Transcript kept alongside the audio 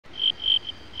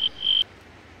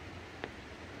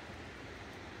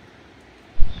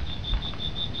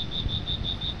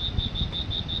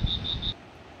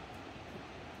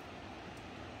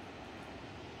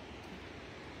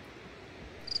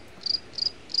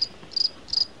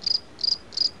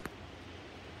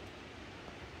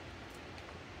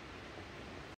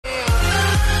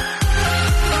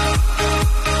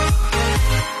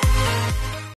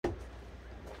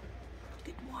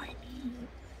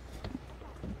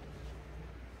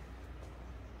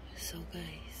So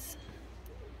guys,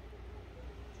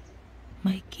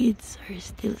 my kids are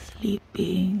still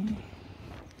sleeping.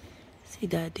 Si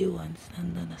Daddy once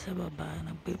nandun na sa baba,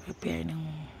 nagpe-prepare ng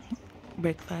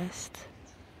breakfast.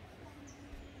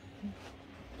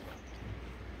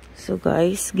 So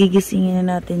guys, gigisingin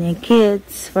na natin yung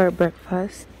kids for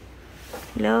breakfast.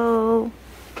 Hello?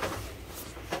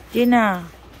 Gina?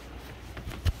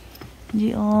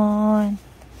 Gion?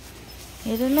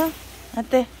 Ito na.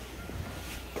 Ate?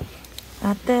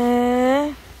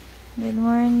 Ate? Good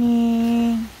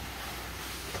morning.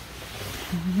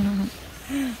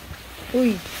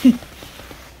 Uy.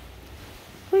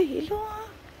 Uy, hello ha.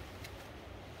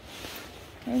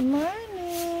 Good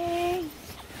morning.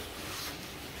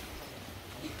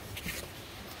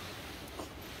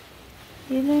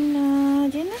 Gina na.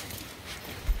 Gina?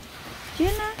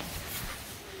 Gina?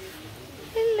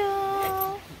 Hello.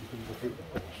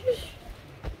 Shush.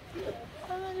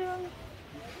 Ano dyan?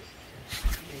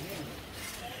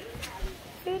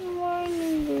 Good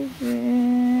morning, baby.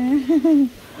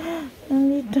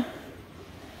 Nandito.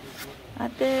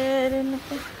 Ate, rin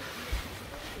ako.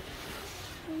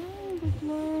 Good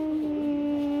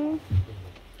morning.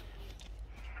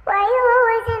 Why you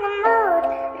always in the mood?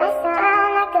 Mess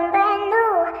around like I'm brand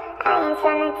new. I ain't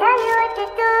tryna tell you what to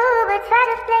do, but try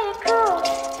to play it cool.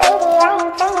 Baby, I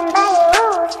ain't playing by your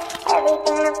rules.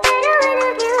 Everything looks better with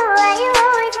a view. Why you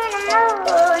always in the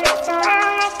mood? Mess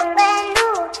around like I'm brand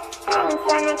new. I ain't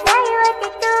tryna tell you what to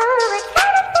do, but try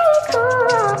to play it cool.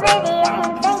 Baby, I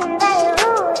ain't playing by your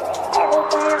rules.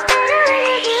 Everything looks better with a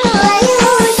view. Why you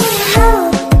always in the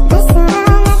mood? Mess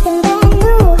around like I'm brand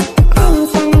new. I ain't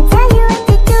tryna tell you what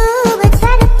to do, but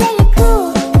try to play it cool.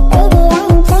 Baby, I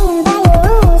ain't playing by your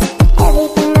rules.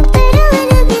 Everything looks better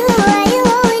with a view. Why you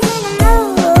always in the mood?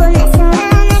 Mess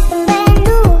around like I'm brand new. I ain't tryna tell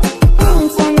you what to do, but try to play it cool. Baby, I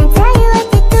ain't playing by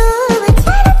your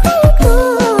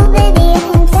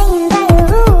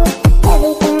rules.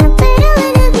 Everything looks better with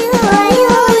a view. Why you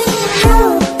always in the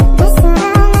mood? Mess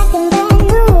around like I'm brand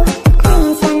new. I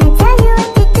ain't tryna tell you what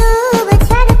to do, but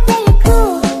try to play it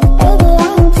cool. Baby, I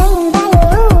ain't playing by your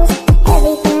rules.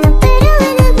 Everything looks better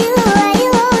with a view. Why you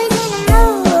always in the mood? Mess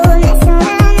around like I'm brand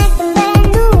new.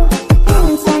 I ain't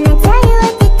tryna tell you what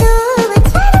to do, but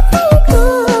try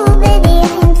to play it cool. Baby, I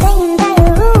ain't playing by your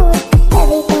rules.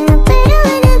 Everything looks better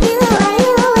with a view. Why you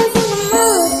always in the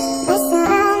mood? Mess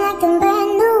around like I'm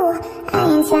brand new. I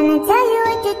ain't tryna tell you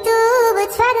what to do, but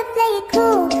try to play it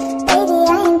cool. Baby, I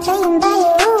ain't playing by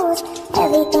your rules.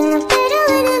 Everything looks better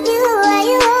with a view. Why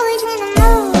you always in the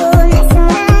mood? Mess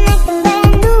around like I'm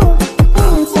brand new. I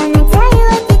ain't tryna tell you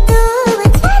what to do,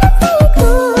 but try to play it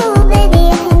cool. Baby, I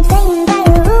ain't playing by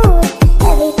your rules.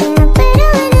 Everything looks better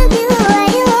with a view. Why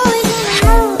you always in the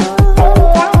mood?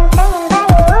 Baby, I ain't playing by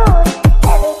your rules.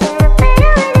 Everything looks better with a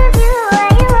view.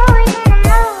 Why you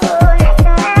always in the mood? Mess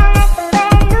around like I'm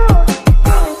brand new. I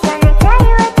ain't tryna tell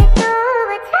you what to do,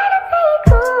 but try to play it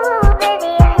cool. Baby,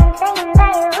 I ain't playing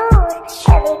by your rules.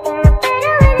 Everything looks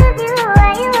better with a view. Why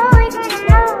you always in the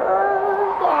mood?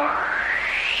 Yeah.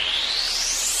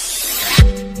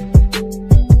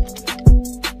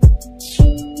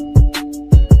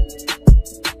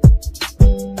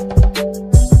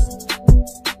 Everything looks better with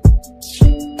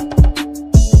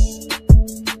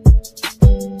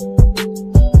a view. Why you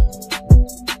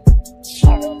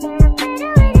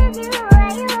always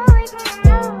in the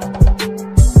mood?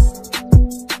 I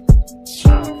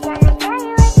ain't tryna tell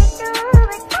you what to do,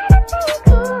 but try to play it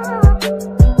cool.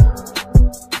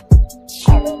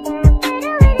 Everything looks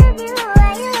better with a view.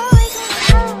 Why you always in the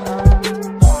mood?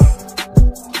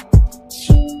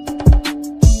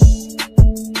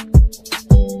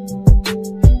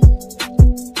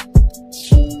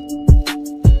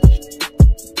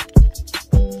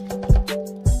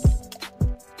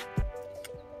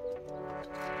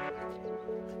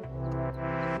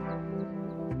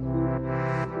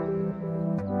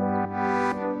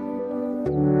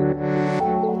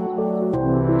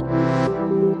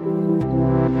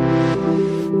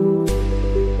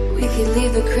 We could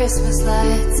leave the Christmas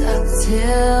lights up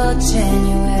till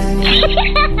January.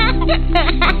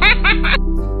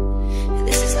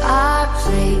 This is our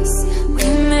place. We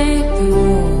make the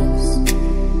rules.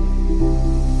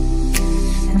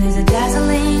 And there's a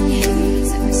dazzling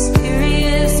haze, a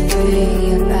mysterious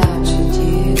way about you,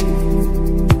 dear.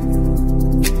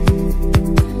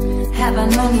 Have I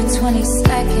known you 20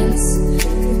 seconds,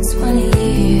 20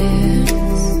 years?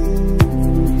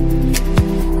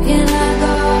 Can I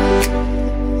go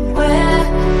where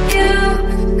you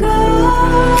go?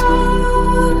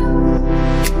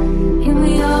 Can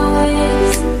we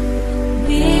always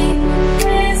be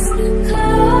this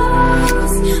close?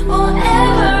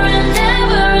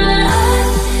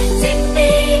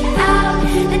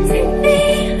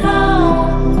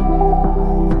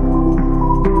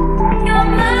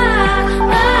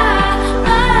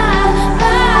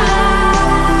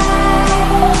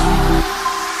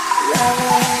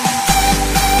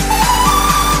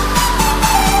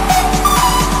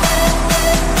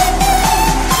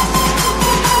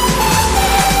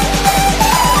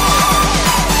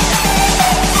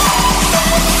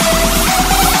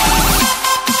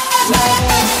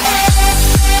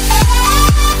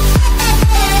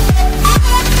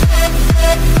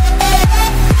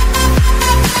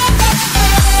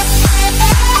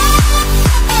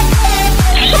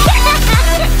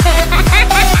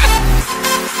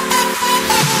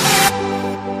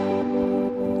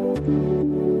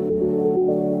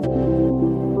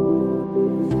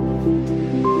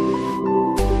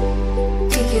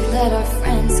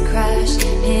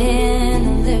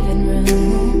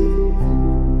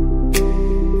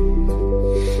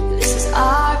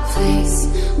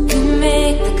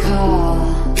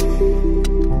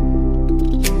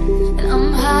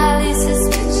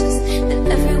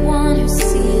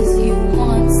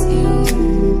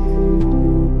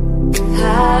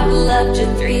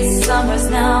 summers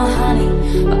now, honey,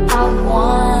 but I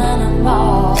want 'em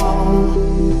all.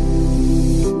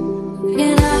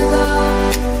 Can I go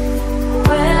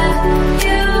where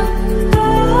you go?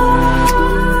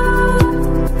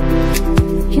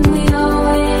 Can we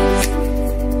always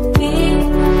be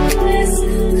this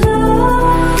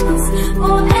close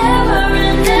forever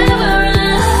and ever?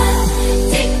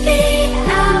 Take me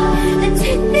out and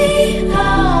take me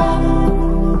home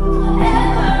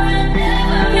forever and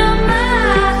ever. You're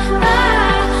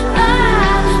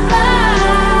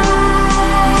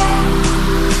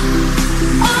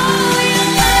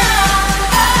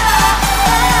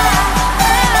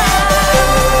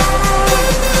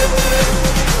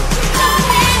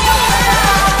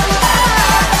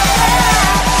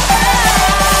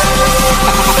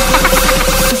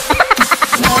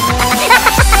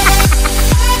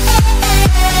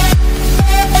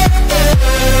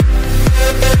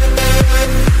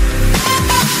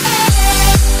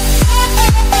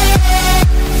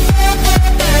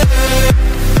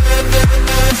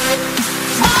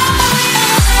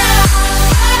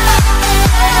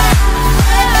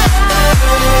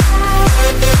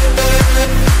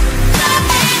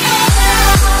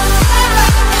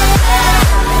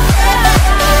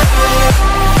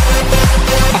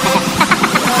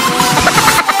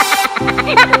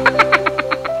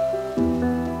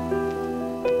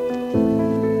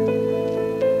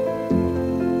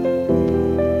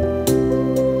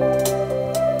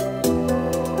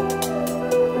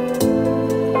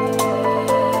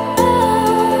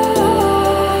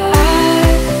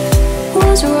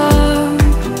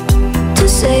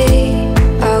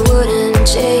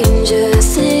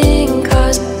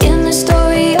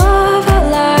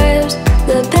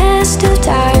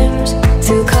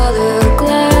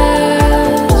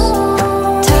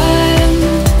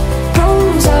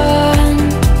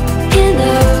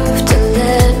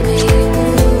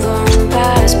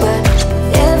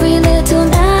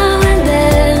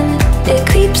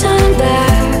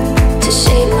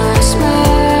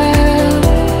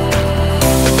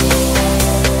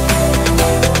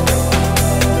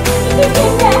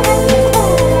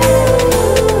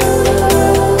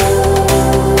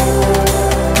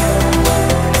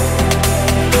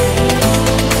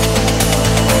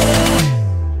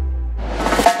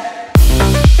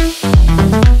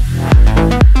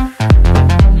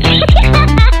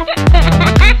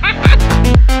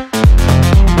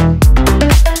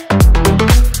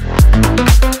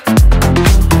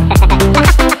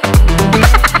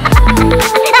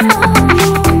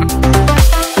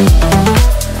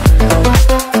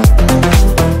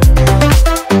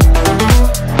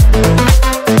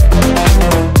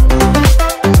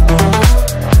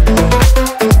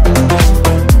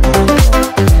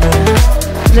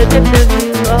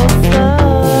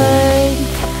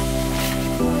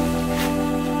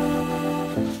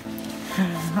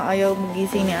Ayaw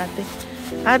magising ni ate.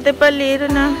 Ate paliro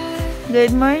na.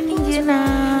 Good morning, Gina.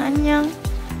 Anyang.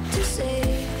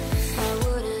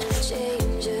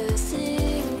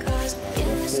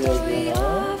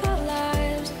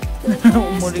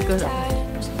 Umuli ka lang.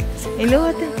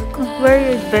 Hello, ate. Wear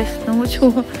your best.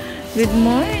 Good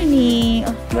morning.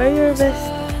 Wear your best.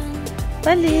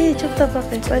 Pali. Chukta pa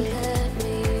kayo. Pali.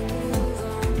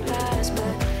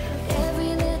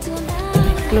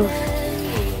 Close.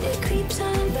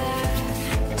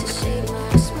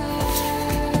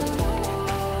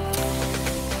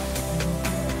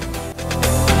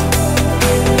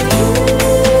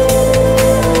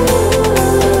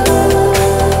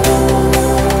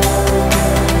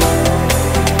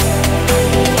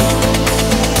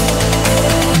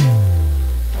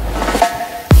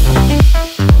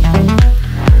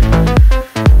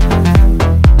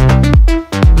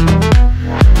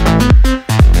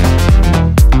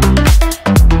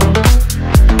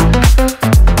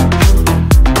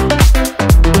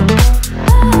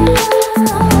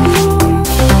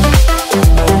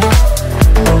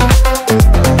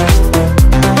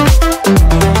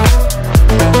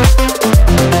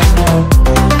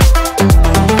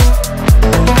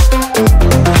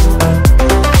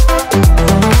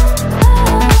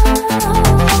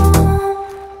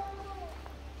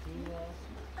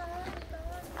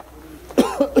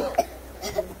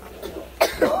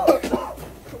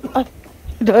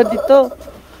 Dito.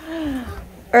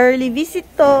 Early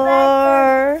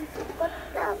visitor.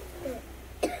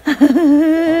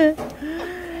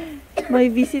 May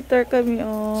visitor kami,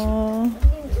 oh.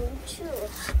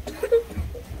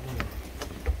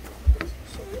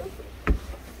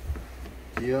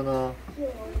 지연아,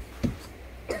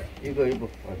 이거 입어.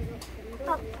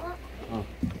 어.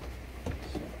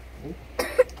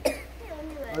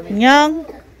 안녕.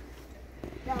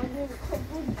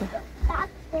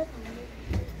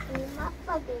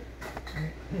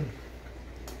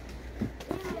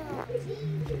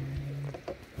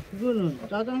 그거는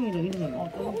짜장이랑 이런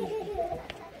거.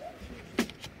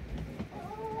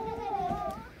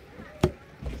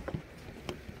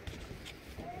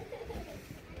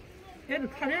 얘는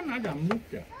카레는 아직 안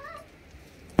먹자.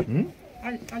 응?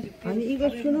 아직 아니 이거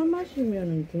순한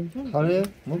맛이면은 괜찮아. 카레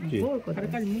먹지? 먹을 거다.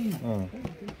 카레까지 먹나? 어.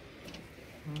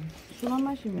 순한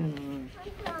맛이면은.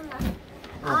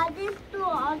 아직도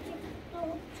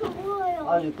추워요.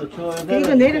 아직도 추워요.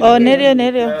 이거 내려. 내려.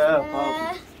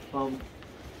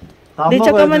 네,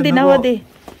 잠깐만 뒤 나와 돼.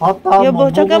 밥다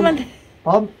여보, 잠깐만 뒤.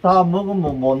 밥다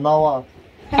먹으면 못 나와.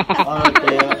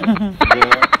 알았지?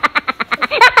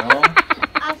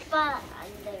 아빠 안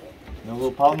돼.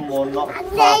 여보 밥 못 나. 안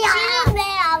돼요. 싫은데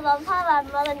아빠 밥안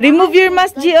먹어. Remove your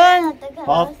mask, 지연.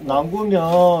 밥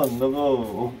남구면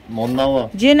너가 못 나와.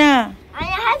 지연아. 아니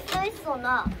할 수 있어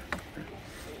나.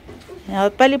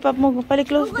 빨리 밥 먹어. 빨리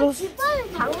close.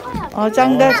 집안을 담가야 돼.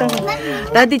 장가.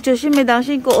 다디 조심해.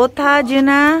 당신 거 옷 타,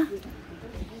 지연아.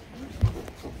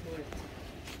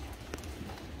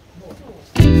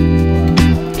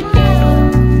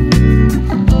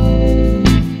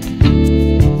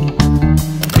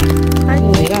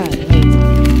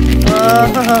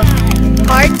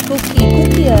 Hard cookie.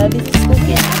 쿠키야. This is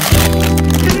cookie.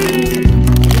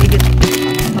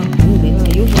 아니 내가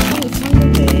요거 하고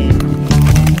샀는데.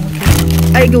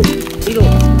 이거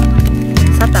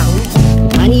샀다.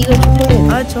 아니 이거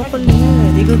초콜릿. 초콜릿.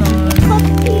 이거는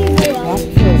와플.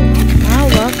 와플.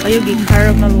 여기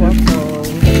caramel waffle.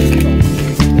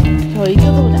 저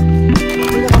이쪽으로 보자.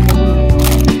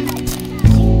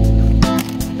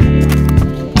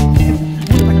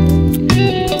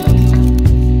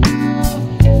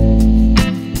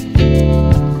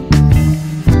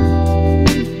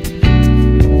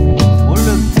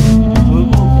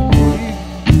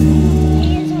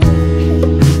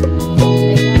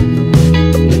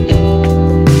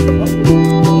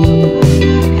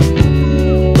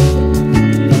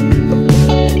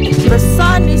 The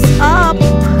sun is up.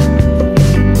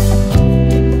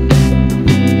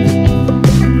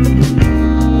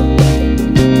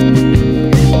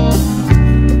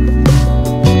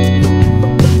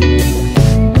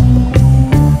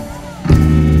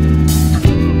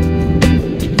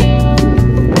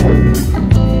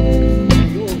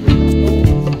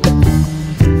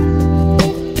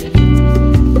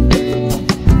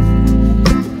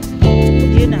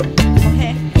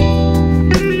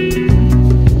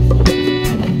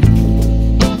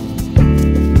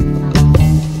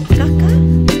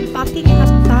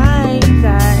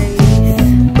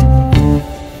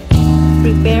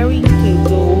 Preparing to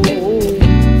go home.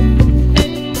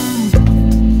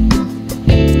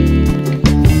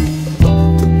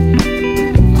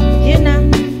 Diyan na.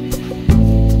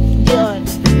 Diyan.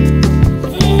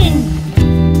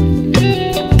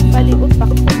 Palikot pa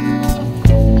ko.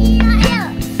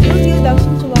 Yun daw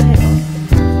sinsuwahe.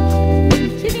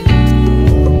 Sige.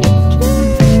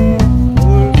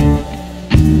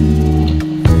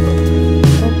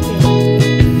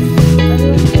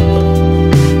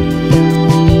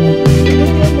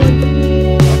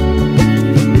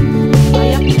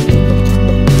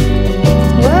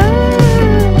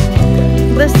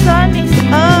 The sun is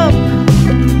up.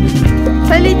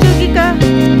 Pali Chugi ka.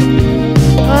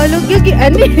 Oh, look Yugi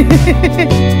ani.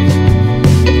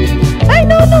 Ay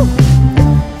no.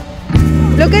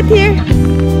 Look at here.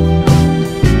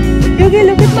 Yugi,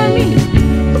 look at mommy.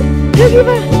 Yugi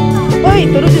ba? Oy,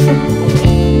 turo dito.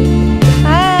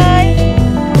 Hi.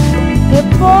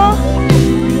 Yepo.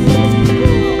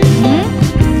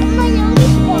 엄마 여기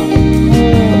있어.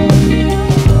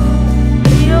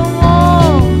 귀여워.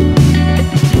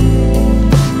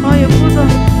 예쁘다.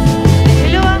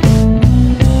 일로 와.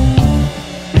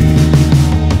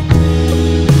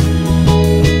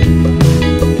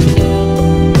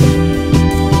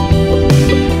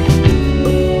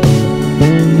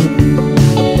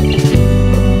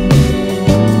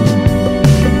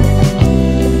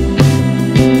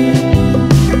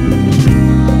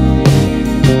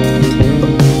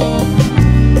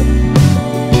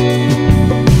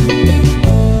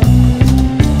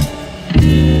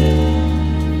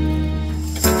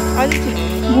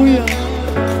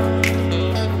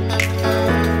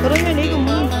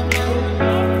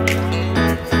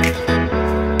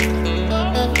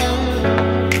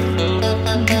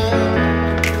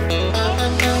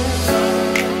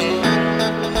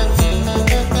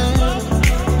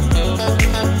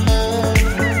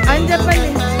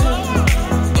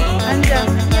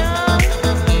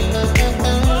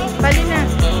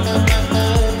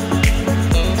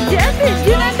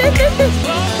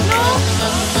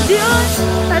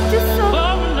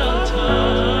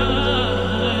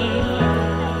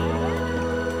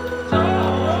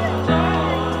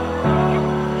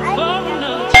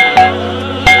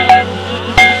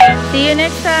 you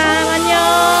next time. 안녕.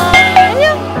 안녕.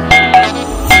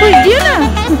 Uy, diyan na.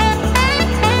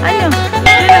 안녕.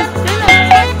 Diyan na.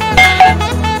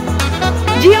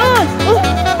 Diyan.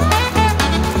 Oh.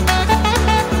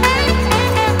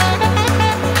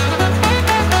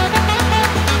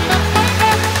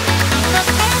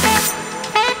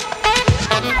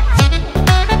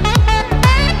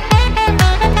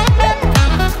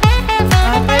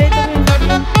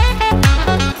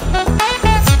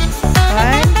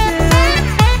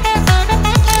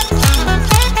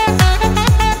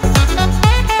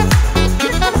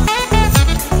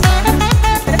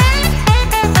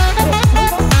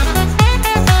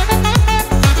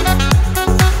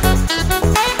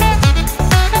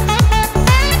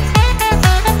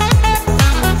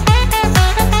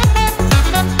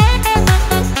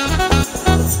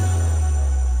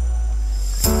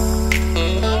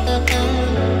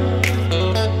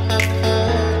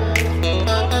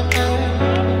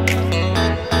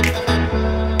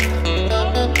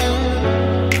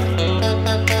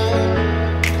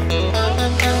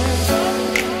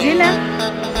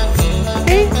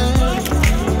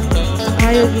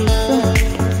 여기 있어.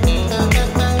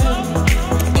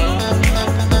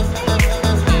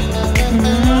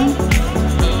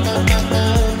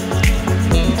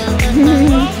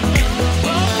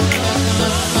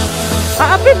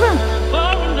 아, 앞에 봐.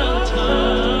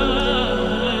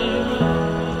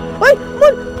 어이, 문!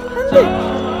 안 돼.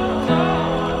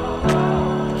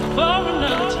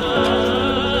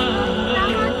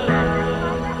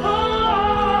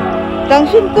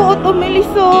 당신 또 옷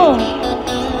밀렸어.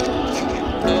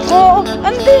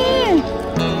 안 돼.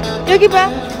 여기 봐.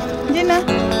 이제 나.